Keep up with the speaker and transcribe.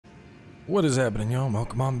What is happening, y'all?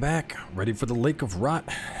 Welcome on back. Ready for the Lake of Rot,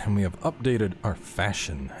 and we have updated our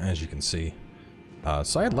fashion, as you can see.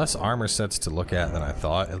 So I had less armor sets to look at than I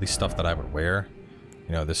thought, at least stuff that I would wear.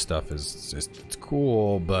 You know, this stuff is just, it's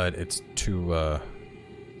cool, but it's too,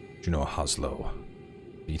 you know, Haslo.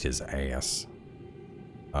 Beat his ass.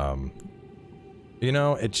 You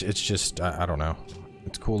know, it's just, I don't know.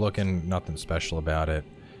 It's cool looking, nothing special about it.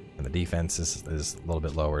 And the defense is a little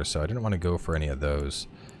bit lower, so I didn't want to go for any of those.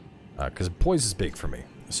 Because poise is big for me.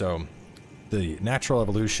 So, the natural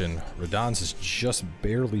evolution, Radahn's is just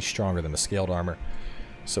barely stronger than the scaled armor.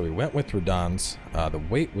 So we went with Radahn's. The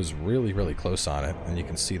weight was really, really close on it. And you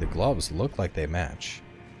can see the gloves look like they match.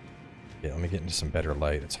 Yeah, let me get into some better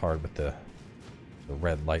light. It's hard with the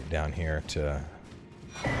red light down here to...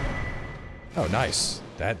 Oh, nice.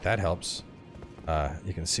 That helps.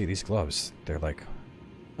 You can see these gloves. They're like...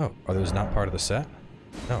 Oh, are those not part of the set?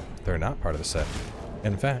 No, they're not part of the set.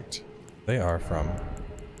 In fact, they are from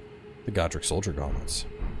the Godric Soldier Gauntlets.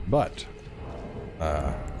 But,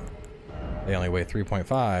 they only weigh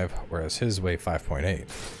 3.5, whereas his weigh 5.8.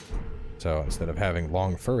 So instead of having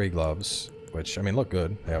long furry gloves, which, I mean, look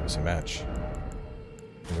good, they obviously match,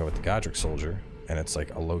 we go with the Godric Soldier, and it's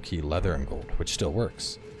like a low-key leather and gold, which still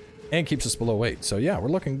works. And keeps us below weight. So yeah, we're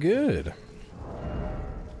looking good.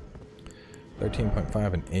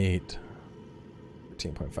 13.5 and 8.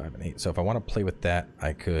 13.5 and 8. So if I want to play with that,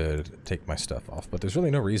 I could take my stuff off. But there's really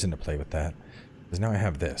no reason to play with that, because now I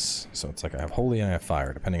have this. So it's like I have holy and I have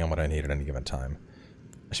fire, depending on what I need at any given time.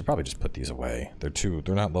 I should probably just put these away. They're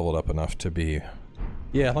not leveled up enough to be...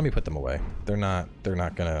 Yeah, let me put them away. They're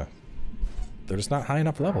just not high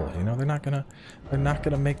enough level, you know? They're not gonna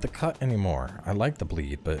make the cut anymore. I like the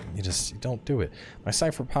bleed, but you don't do it. My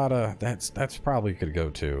Cypherpata, that's probably could go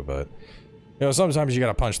too, but... You know, sometimes you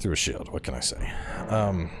gotta punch through a shield. What can I say?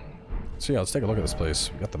 So yeah, let's take a look at this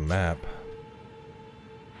place. We got the map.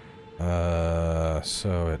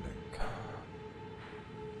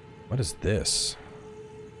 What is this?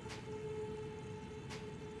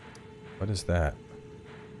 What is that?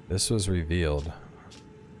 This was revealed.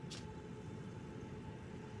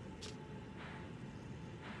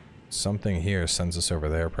 Something here sends us over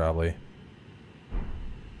there, probably.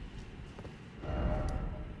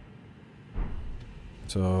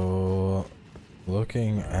 So,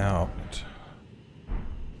 looking out.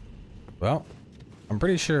 Well, I'm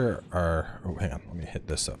pretty sure our... Oh, hang on. Let me hit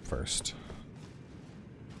this up first.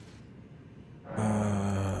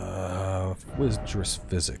 Wizardress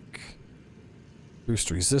Physic.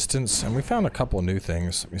 Boost resistance. And we found a couple new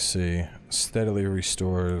things. Let me see. Steadily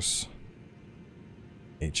restores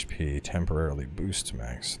HP. Temporarily boost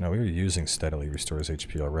max. Now, we were using steadily restores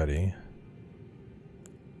HP already.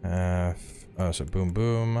 Oh, so boom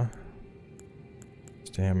boom.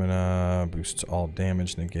 Stamina, boosts all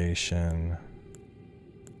damage negation.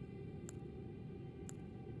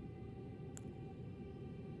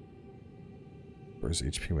 Where's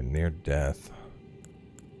HP when near death?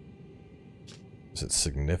 Is it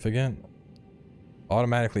significant?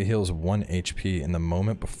 Automatically heals 1 HP in the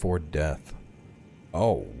moment before death.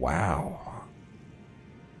 Oh, wow.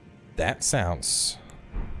 That sounds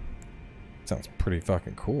pretty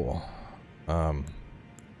fucking cool. I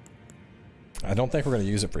don't think we're going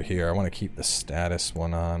to use it for here. I want to keep the status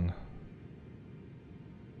one on.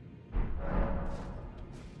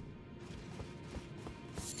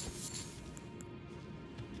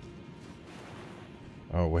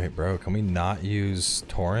 Oh wait, bro, can we not use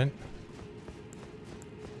Torrent?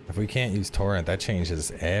 If we can't use Torrent, that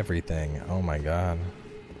changes everything. Oh my god.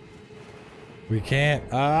 We can't.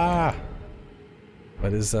 Ah!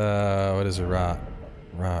 What is a rot?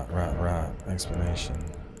 Rot. Explanation.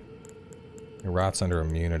 Rot's under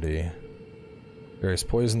immunity. Various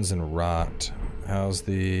poisons and rot. How's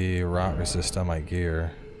the rot resist on my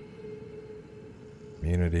gear?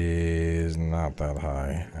 Immunity is not that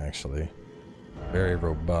high, actually. Very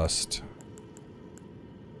robust.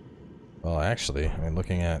 Well, actually, I mean,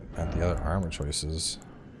 looking at the other armor choices.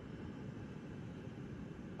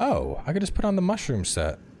 Oh, I could just put on the mushroom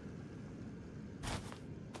set.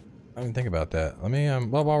 I didn't think about that. Let me,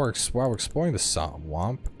 well, while we're exploring the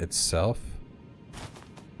swamp itself,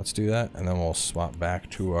 let's do that, and then we'll swap back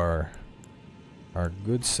to our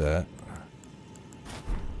good set.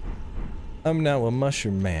 I'm now a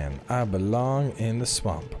mushroom man. I belong in the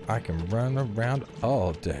swamp. I can run around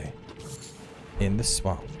all day in the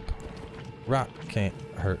swamp. Rot can't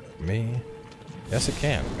hurt me. Yes, it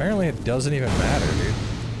can. Apparently, it doesn't even matter, dude.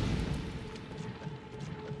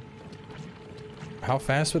 How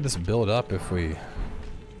fast would this build up if we...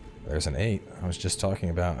 There's an 8. I was just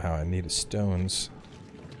talking about how I needed stones.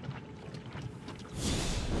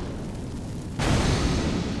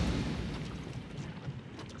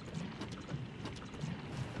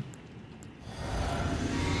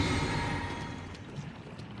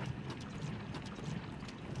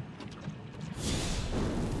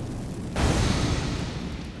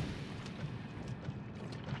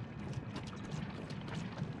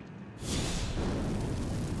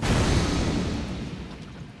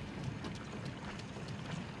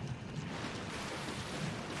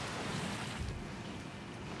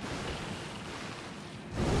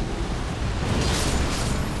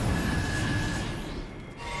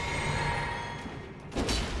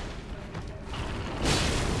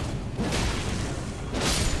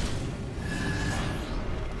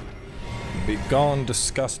 Be gone,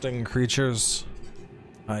 disgusting creatures.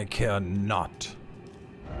 I care not.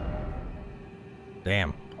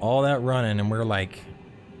 Damn. All that running and we're like...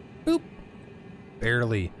 Boop.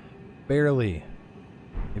 Barely. Barely.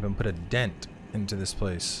 Even put a dent into this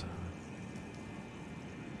place.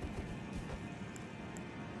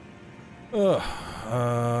 Ugh.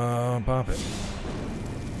 Pop it.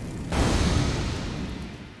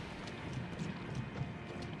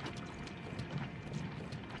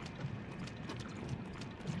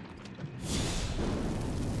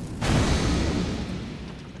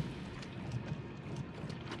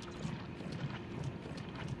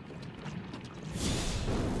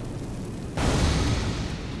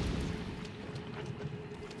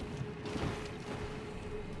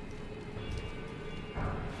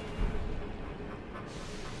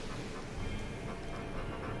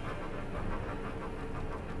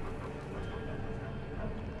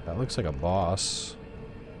 That looks like a boss.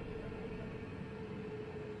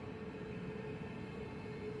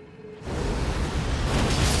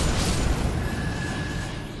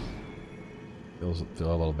 Feel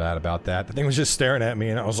a little bad about that. The thing was just staring at me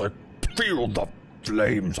and I was like, feel the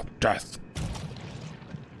flames of death.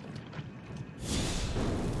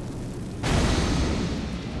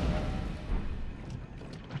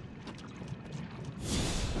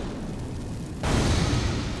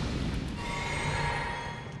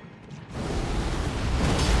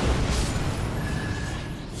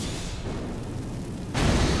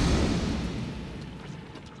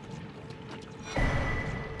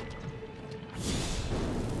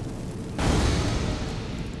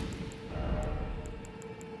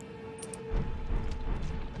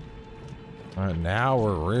 Alright, now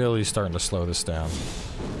we're really starting to slow this down.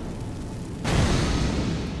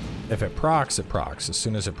 If it procs, it procs. As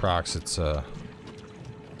soon as it procs, it's, it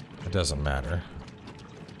doesn't matter.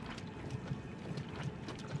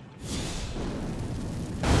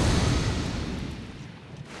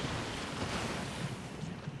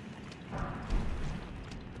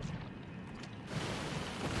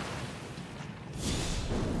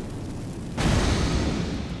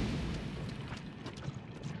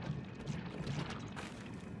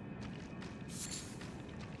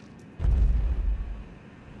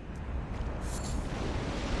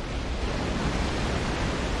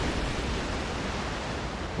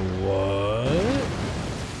 What?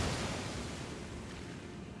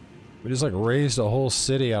 We just like raised a whole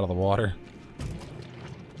city out of the water.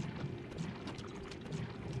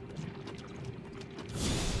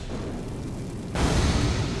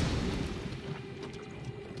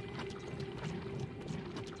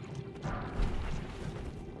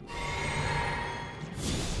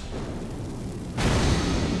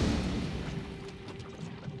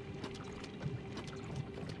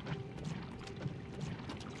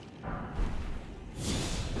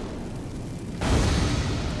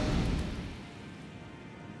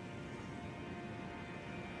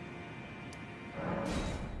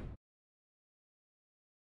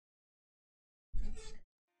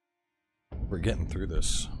 We're getting through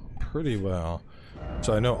this pretty well.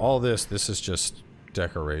 So I know all this is just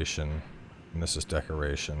decoration, and this is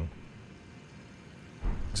decoration.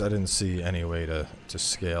 Because I didn't see any way to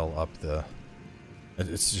scale up the...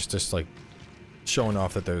 It's just like showing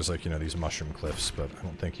off that there's like, you know, these mushroom cliffs, but I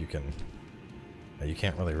don't think you can... You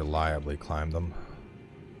can't really reliably climb them.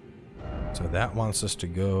 So that wants us to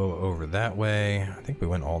go over that way. I think we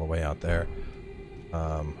went all the way out there.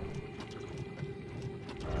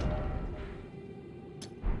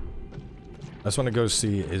 I just want to go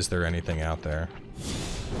see, is there anything out there?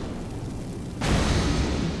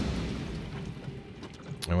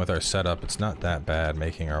 And with our setup, it's not that bad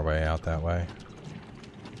making our way out that way.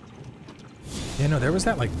 Yeah, no, there was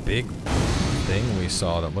that like big thing we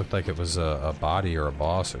saw that looked like it was a body or a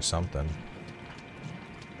boss or something.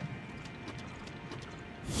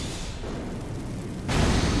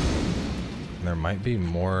 And there might be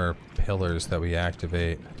more pillars that we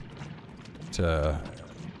activate to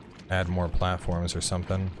add more platforms or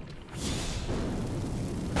something.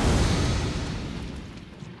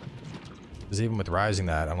 Because even with rising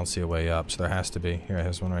that, I don't see a way up, so there has to be. Here,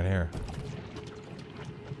 here's one right here.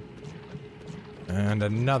 And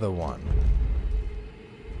another one.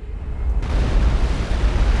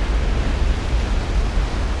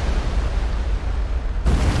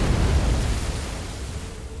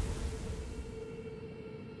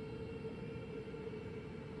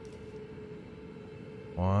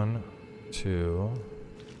 One, two.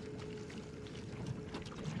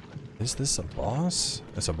 Is this a boss?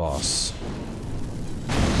 It's a boss.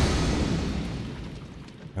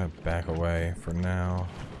 I'm gonna back away for now.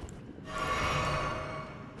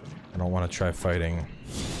 I don't want to try fighting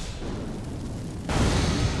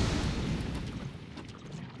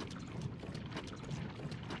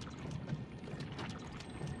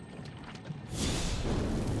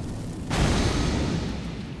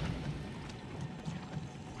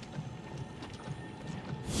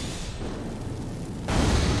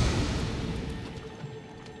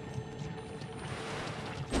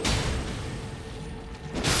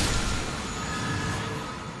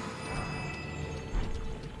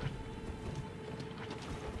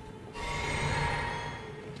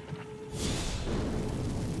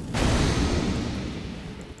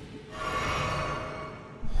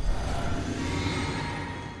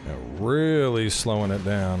slowing it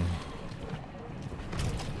down.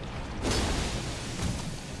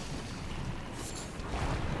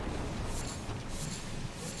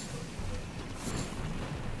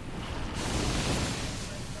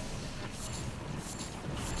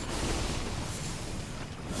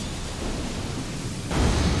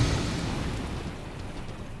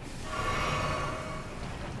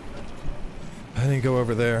 I didn't go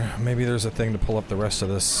over there. Maybe there's a thing to pull up the rest of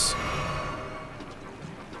this.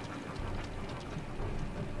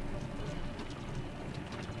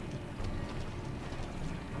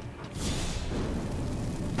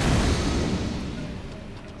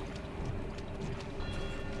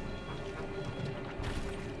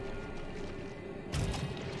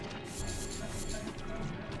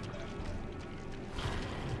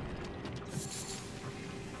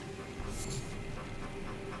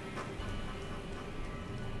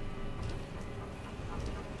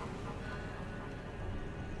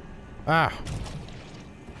 Ah!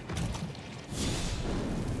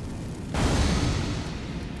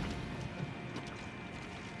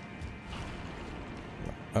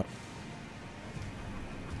 Oh.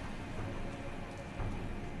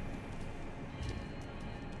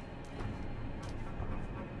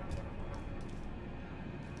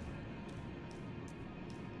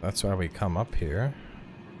 That's why we come up here.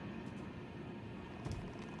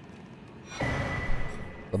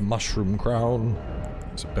 The mushroom crown.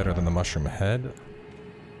 Is it better than the mushroom head?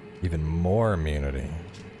 Even more immunity.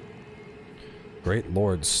 Great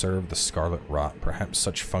lords served the scarlet rot. Perhaps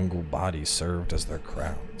such fungal bodies served as their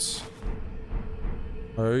crowns.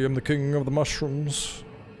 I am the king of the mushrooms,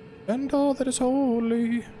 and all that is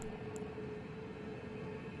holy.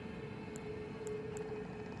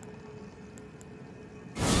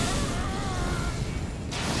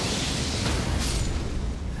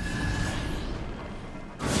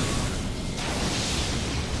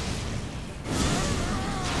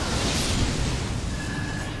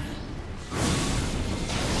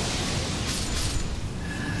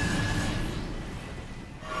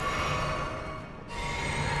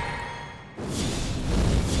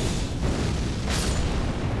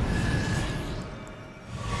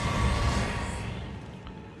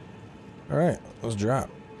 Alright, let's drop.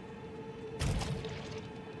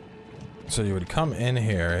 So you would come in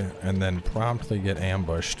here and then promptly get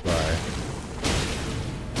ambushed by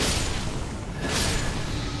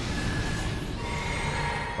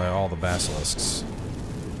all the basilisks.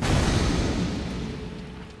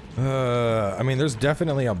 I mean, there's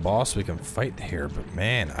definitely a boss we can fight here, but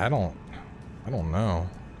man, I don't know.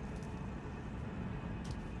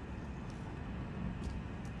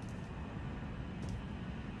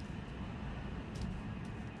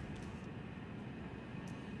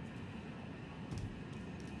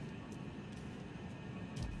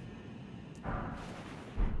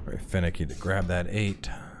 Very finicky to grab that 8.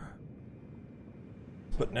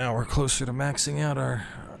 But now we're closer to maxing out our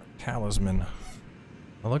talisman.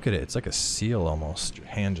 Oh, look at it. It's like a seal almost. Your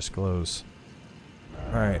hand just glows.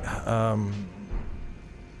 Alright,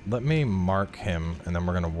 let me mark him and then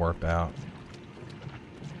we're gonna warp out.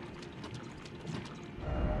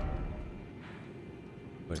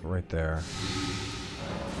 Like right there.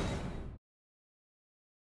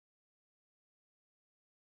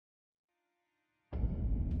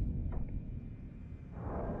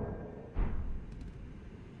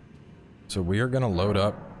 So we are gonna load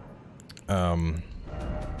up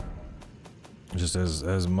just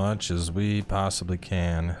as much as we possibly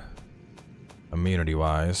can, immunity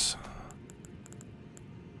wise.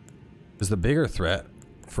 Is the bigger threat,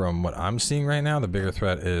 from what I'm seeing right now, the bigger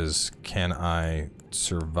threat is, can I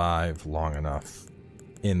survive long enough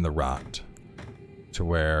in the rot to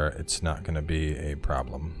where it's not gonna be a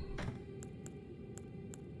problem?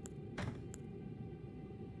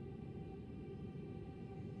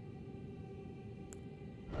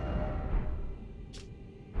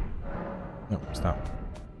 No, stop.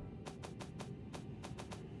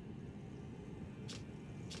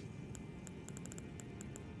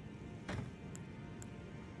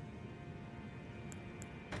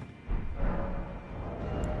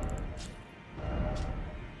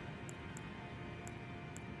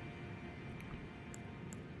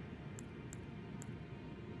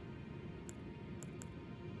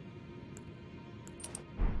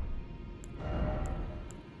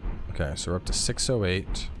 Okay, so we're up to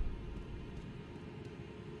 608.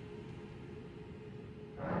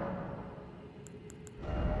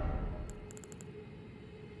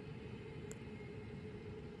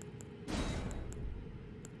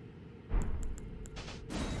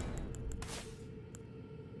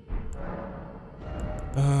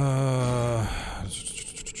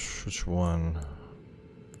 Which one?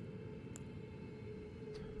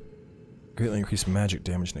 Greatly increased magic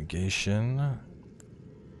damage negation.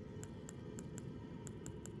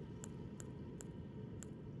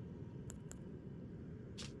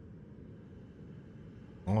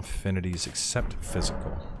 All affinities except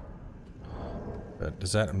physical. But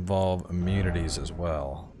does that involve immunities as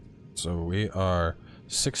well? So we are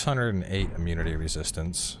 608 immunity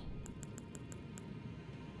resistance.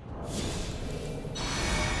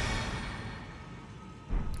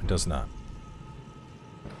 It does not.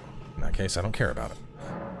 In that case, I don't care about it.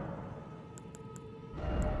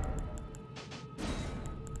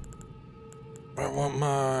 I want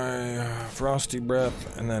my frosty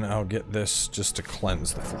breath, and then I'll get this just to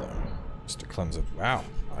cleanse the flu. Just to cleanse it. Wow,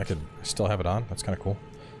 I could still have it on. That's kind of cool.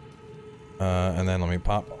 And then let me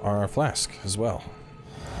pop our flask as well.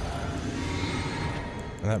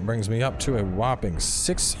 And that brings me up to a whopping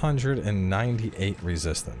 698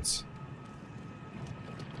 resistance.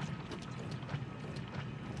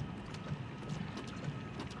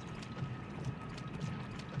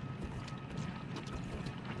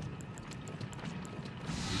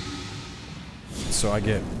 So I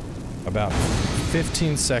get about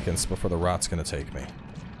 15 seconds before the rot's gonna take me.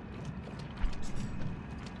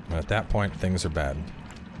 And at that point, things are bad.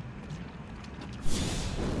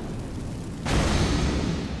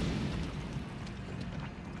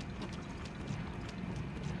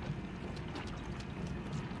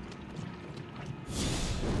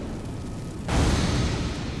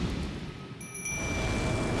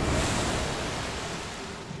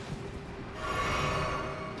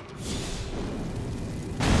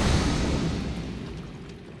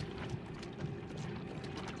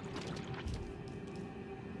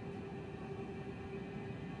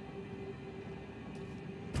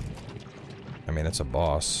 I mean, it's a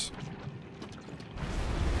boss.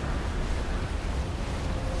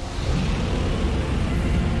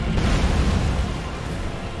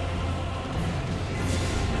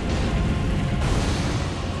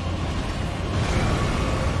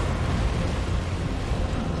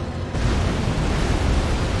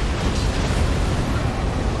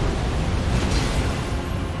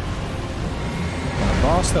 And a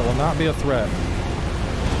boss that will not be a threat.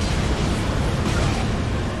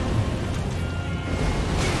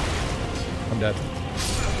 I'm dead.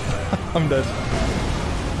 I'm dead.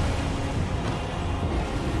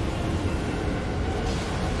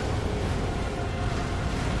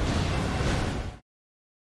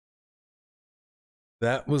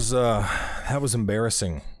 That was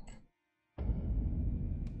embarrassing.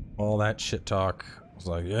 All that shit talk. I was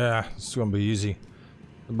like, yeah, it's gonna be easy.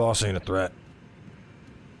 The boss ain't a threat.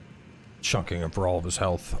 Chunking him for all of his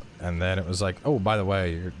health. And then it was like, oh, by the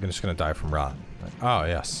way, you're just gonna die from rot. Like, oh,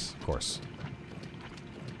 yes, of course.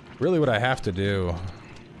 Really what I have to do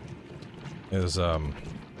is, I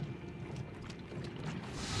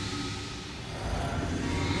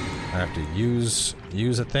have to use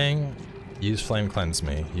a thing, use flame cleanse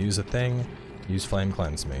me. Use a thing, use flame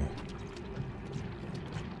cleanse me.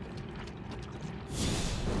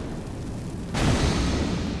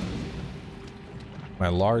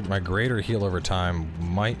 My greater heal over time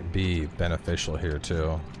might be beneficial here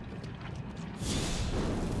too.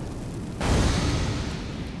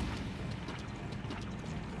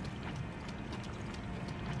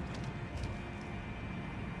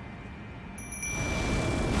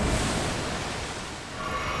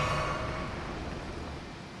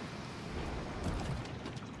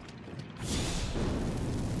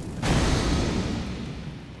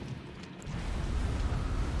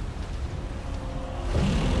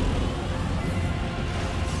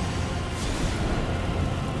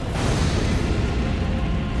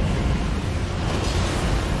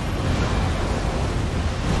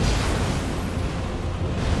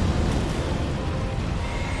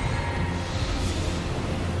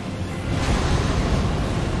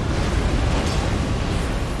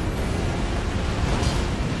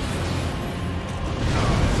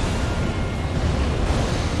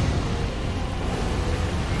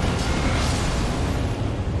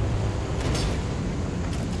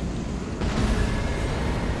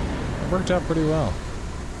 Worked out pretty well.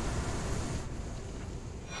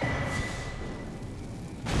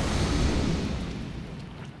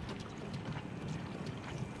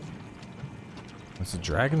 It's a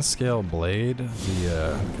dragon scale blade,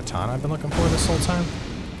 the katana I've been looking for this whole time.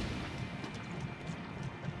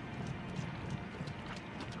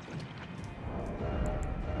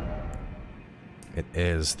 It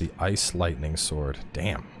is the ice lightning sword.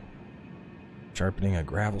 Damn. Sharpening a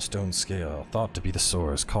gravelstone scale, thought to be the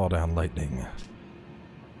source, call down lightning.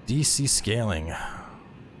 DC scaling.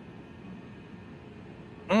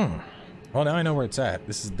 Well, now I know where it's at.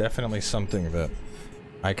 This is definitely something that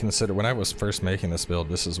I consider, when I was first making this build,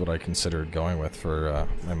 this is what I considered going with for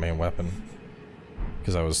my main weapon.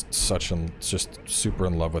 Because I was just super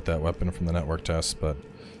in love with that weapon from the network test, but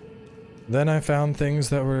then I found things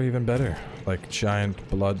that were even better, like giant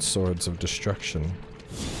blood swords of destruction.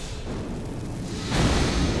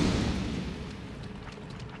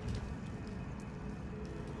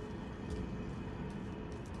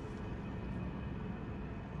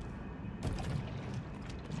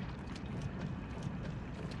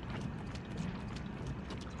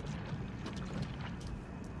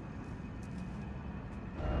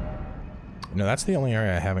 No, that's the only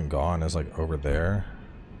area I haven't gone, is like over there.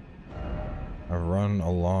 I've run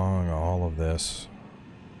along all of this.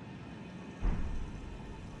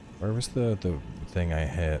 Where was the thing I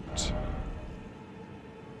hit?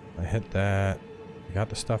 I hit that. I got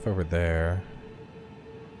the stuff over there.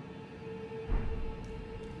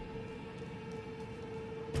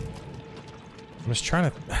 I'm just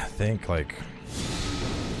trying to think, like...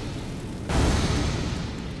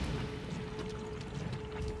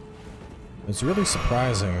 It's really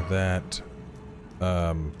surprising that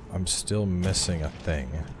I'm still missing a thing.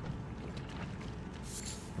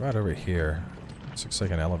 Right over here. This looks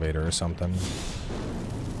like an elevator or something.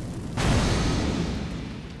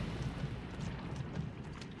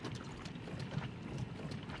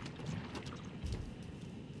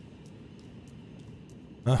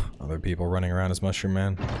 Other people running around as Mushroom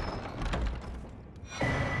Man.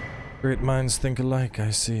 Great minds think alike, I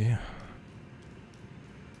see.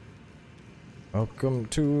 Welcome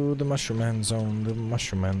to the Mushroom Man Zone, the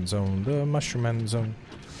Mushroom Man Zone, the Mushroom Man Zone.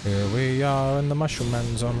 Here we are in the Mushroom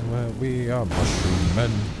Man Zone, where we are Mushroom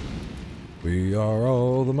Men. We are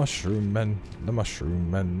all the Mushroom Men, the Mushroom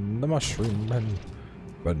Men, the Mushroom Men.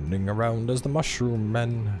 Running around as the Mushroom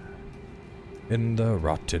Men in the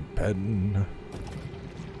rotted pen.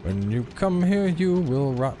 When you come here you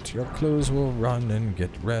will rot, your clothes will run and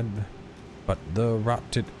get red. But the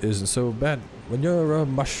rotted isn't so bad when you're a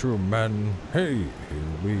Mushroom Man. Hey, here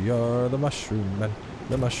we are, the Mushroom Men,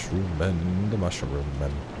 the Mushroom Men, the Mushroom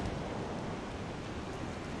Men.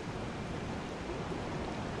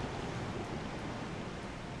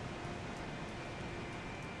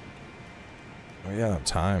 Oh yeah,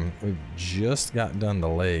 time. We've just got done the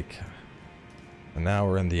lake. And now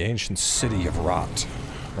we're in the ancient city of Rot.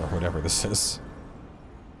 Or whatever this is.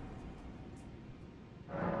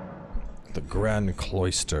 The Grand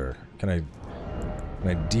Cloister. Can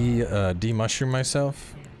I de-mushroom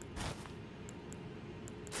myself?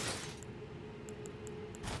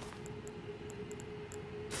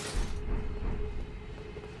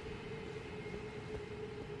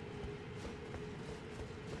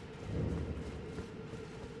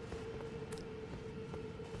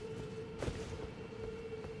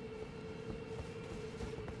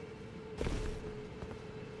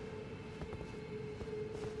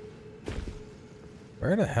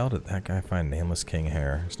 Where the hell did that guy find Nameless King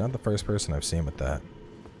hair? He's not the first person I've seen with that.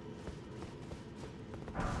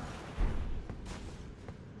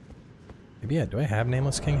 Maybe do I have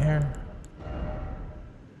Nameless King hair?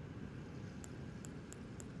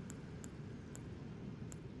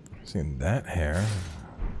 Seen that hair.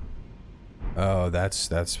 Oh,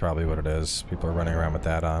 that's probably what it is. People are running around with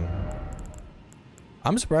that on.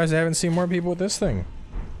 I'm surprised I haven't seen more people with this thing.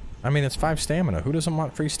 I mean, it's 5 stamina. Who doesn't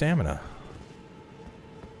want free stamina?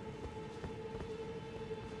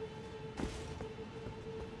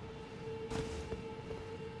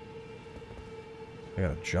 I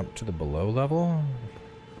gotta jump to the below level?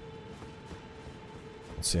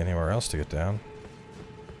 Don't see anywhere else to get down.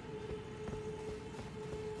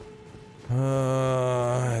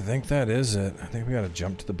 I think that is it. I think we gotta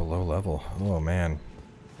jump to the below level. Oh man.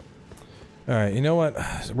 Alright, you know what?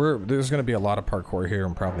 There's gonna be a lot of parkour here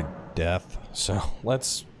and probably death. So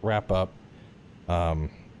let's wrap up.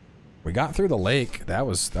 We got through the lake. That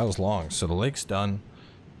was long. So the lake's done.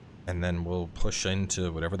 And then we'll push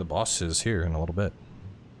into whatever the boss is here in a little bit.